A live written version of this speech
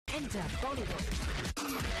enter Bollywood.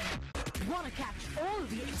 Wanna catch all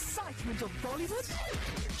the excitement of Bollywood?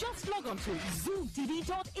 Just log on to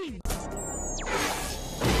zoomtv.in.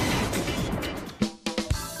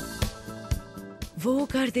 वो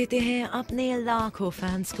कर देते हैं अपने लाखों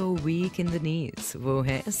फैंस को वीक इन द नीज. वो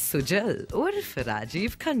है सुजल उर्फ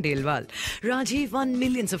Rajiv Khandelwal. Rajiv won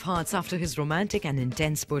millions of hearts after his romantic and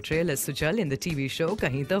intense portrayal as Sujal in the TV show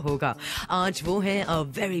कहीं तो होगा. आज वो हैं a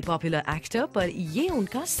very popular actor, पर ये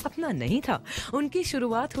उनका सपना नहीं था. उनकी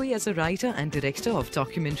शुरुआत हुई as a writer and director of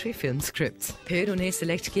documentary film scripts. फिर उन्हें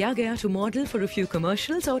सिलेक्ट किया गया to model for a few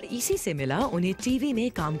commercials और इसी से मिला उन्हें टीवी में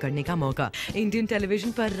काम करने का मौका. इंडियन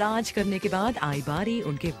टेलीविजन पर राज करने के बाद आई बारी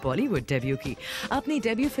उनके बॉलीवुड डेब्यू की. अपनी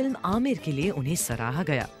डेब्यू फिल्म आमिर के लिए उन्हें सराहा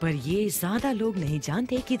गया, पर ये ज्यादा लोग नहीं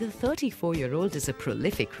जानते कि the 34-year-old is a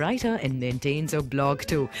prolific writer and maintains a blog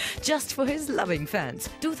too, just for his loving fans.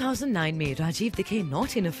 2009 में राजीव दिखे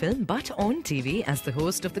not in a film but on TV as the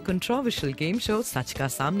host of the controversial game show सच का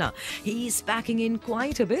सामना. He is packing in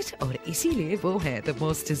quite a bit और इसीलिए वो है the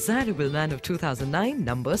most desirable man of 2009,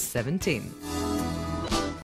 number 17.